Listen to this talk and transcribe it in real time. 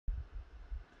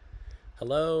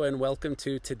Hello and welcome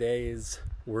to today's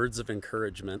Words of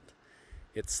Encouragement.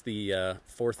 It's the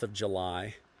 4th of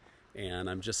July and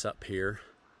I'm just up here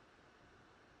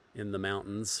in the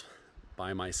mountains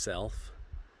by myself,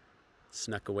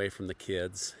 snuck away from the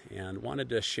kids, and wanted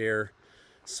to share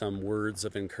some words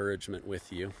of encouragement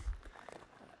with you.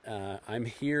 I'm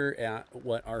here at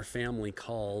what our family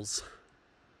calls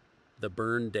the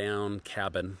burned down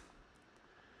cabin,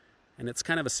 and it's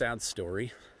kind of a sad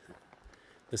story.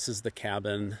 This is the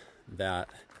cabin that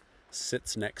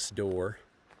sits next door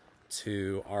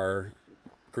to our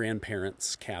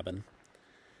grandparents' cabin.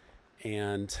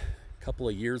 And a couple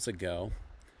of years ago,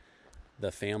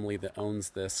 the family that owns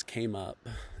this came up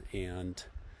and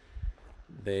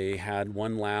they had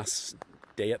one last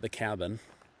day at the cabin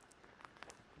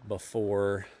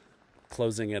before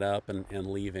closing it up and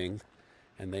leaving,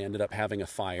 and they ended up having a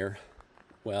fire.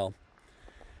 Well,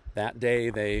 that day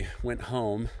they went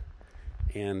home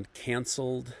and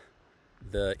canceled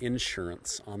the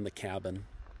insurance on the cabin.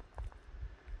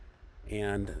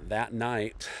 And that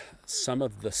night, some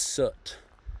of the soot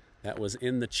that was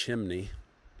in the chimney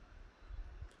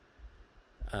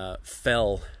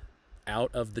fell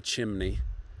out of the chimney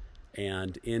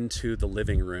and into the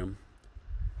living room.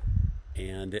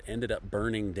 And it ended up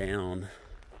burning down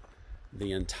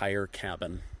the entire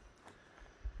cabin.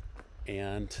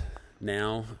 And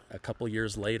now, a couple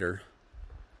years later,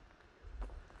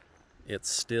 it's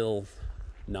still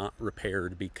not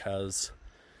repaired because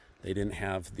they didn't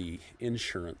have the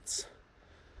insurance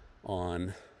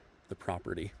on the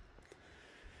property.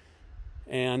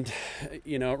 And,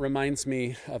 you know, it reminds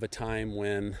me of a time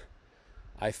when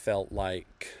I felt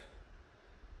like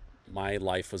my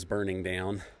life was burning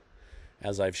down.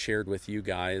 As I've shared with you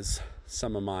guys,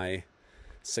 some of my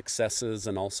successes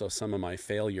and also some of my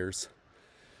failures.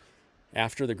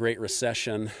 After the Great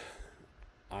Recession,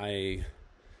 I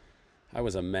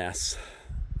was a mess.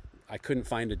 I couldn't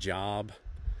find a job.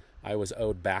 I was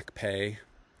owed back pay.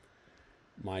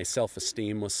 My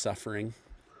self-esteem was suffering.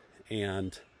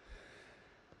 And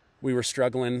we were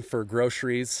struggling for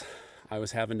groceries. I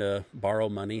was having to borrow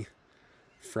money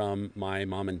from my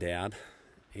mom and dad.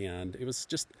 And it was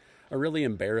just a really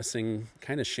embarrassing,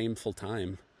 kind of shameful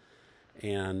time.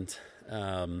 And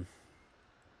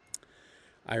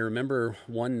I remember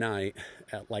one night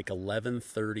at like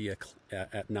 11:30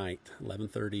 at night,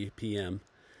 11:30 p.m.,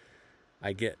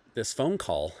 I get this phone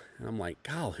call, and I'm like,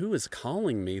 God, who is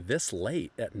calling me this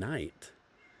late at night?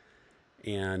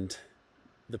 And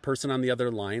the person on the other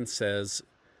line says,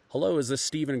 hello, is this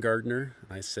Stephen Gardner?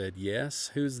 I said, yes,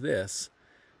 who's this?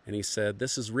 And he said,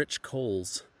 this is Rich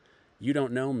Coles. You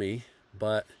don't know me,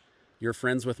 but you're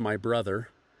friends with my brother,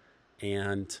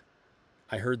 and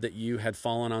I heard that you had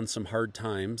fallen on some hard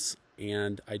times,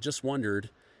 and I just wondered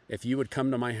if you would come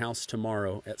to my house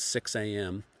tomorrow at 6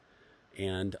 a.m.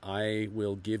 and I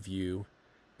will give you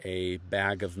a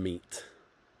bag of meat.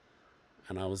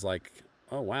 And I was like,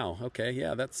 oh, wow, okay,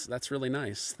 yeah, that's really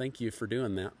nice. Thank you for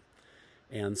doing that.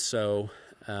 And so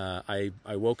I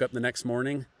woke up the next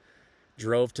morning,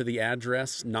 drove to the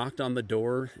address, knocked on the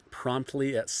door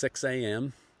promptly at 6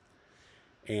 a.m.,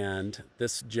 and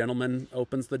this gentleman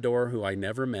opens the door who I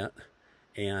never met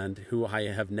and who I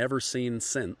have never seen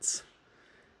since.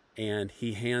 And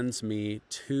he hands me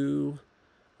 2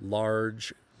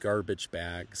 large garbage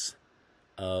bags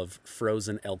of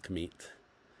frozen elk meat.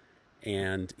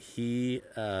 And he's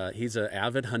an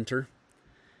avid hunter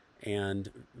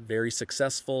and very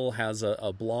successful, has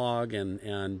a blog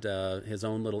and his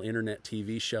own little internet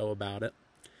TV show about it.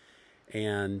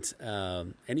 And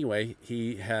anyway,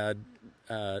 he had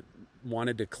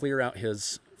wanted to clear out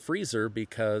his freezer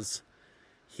because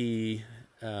he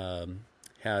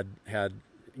had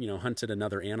hunted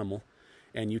another animal,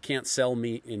 and you can't sell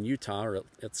meat in Utah or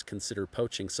it's considered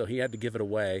poaching, so he had to give it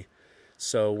away.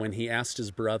 So when he asked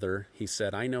his brother, he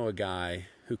said, I know a guy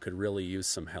who could really use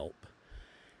some help.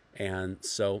 And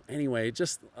so anyway,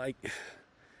 just like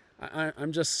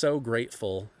I'm just so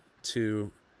grateful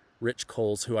to Rich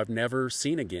Coles, who I've never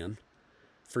seen again,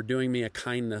 for doing me a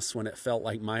kindness when it felt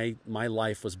like my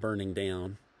life was burning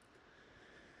down.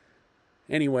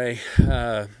 Anyway,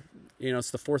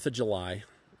 it's the 4th of July.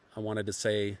 I wanted to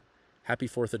say happy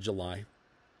 4th of July.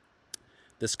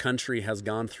 This country has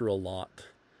gone through a lot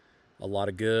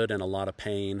of good and a lot of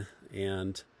pain.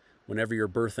 And whenever you're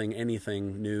birthing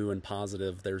anything new and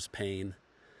positive, there's pain.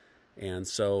 And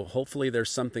so hopefully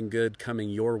there's something good coming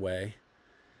your way.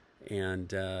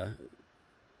 And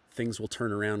things will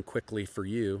turn around quickly for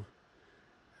you.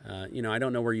 I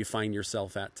don't know where you find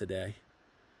yourself at today,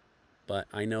 but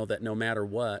I know that no matter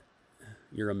what,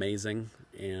 you're amazing,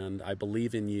 and I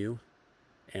believe in you,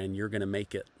 and you're going to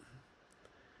make it.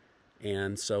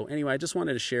 And so anyway, I just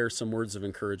wanted to share some words of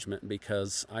encouragement,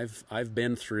 because I've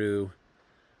been through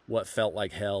what felt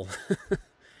like hell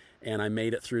and I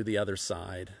made it through the other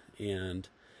side. And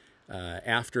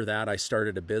after that, I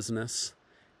started a business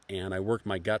and I worked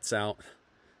my guts out,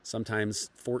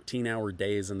 sometimes 14-hour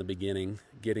days in the beginning,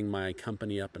 getting my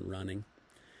company up and running.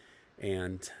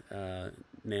 And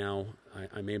now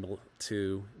I'm able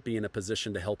to be in a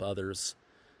position to help others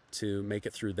to make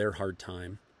it through their hard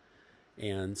time.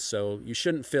 And so you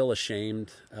shouldn't feel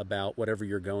ashamed about whatever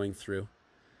you're going through.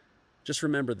 Just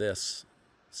remember this: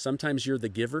 sometimes you're the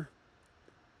giver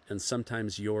and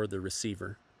sometimes you're the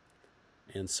receiver.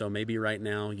 And so maybe right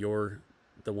now you're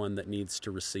the one that needs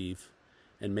to receive.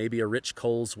 And maybe a rich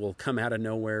coals will come out of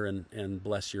nowhere and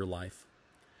bless your life.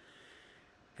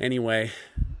 Anyway,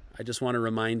 I just want to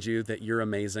remind you that you're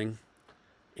amazing.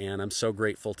 And I'm so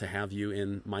grateful to have you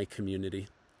in my community.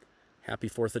 Happy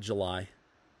 4th of July.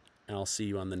 And I'll see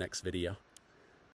you on the next video.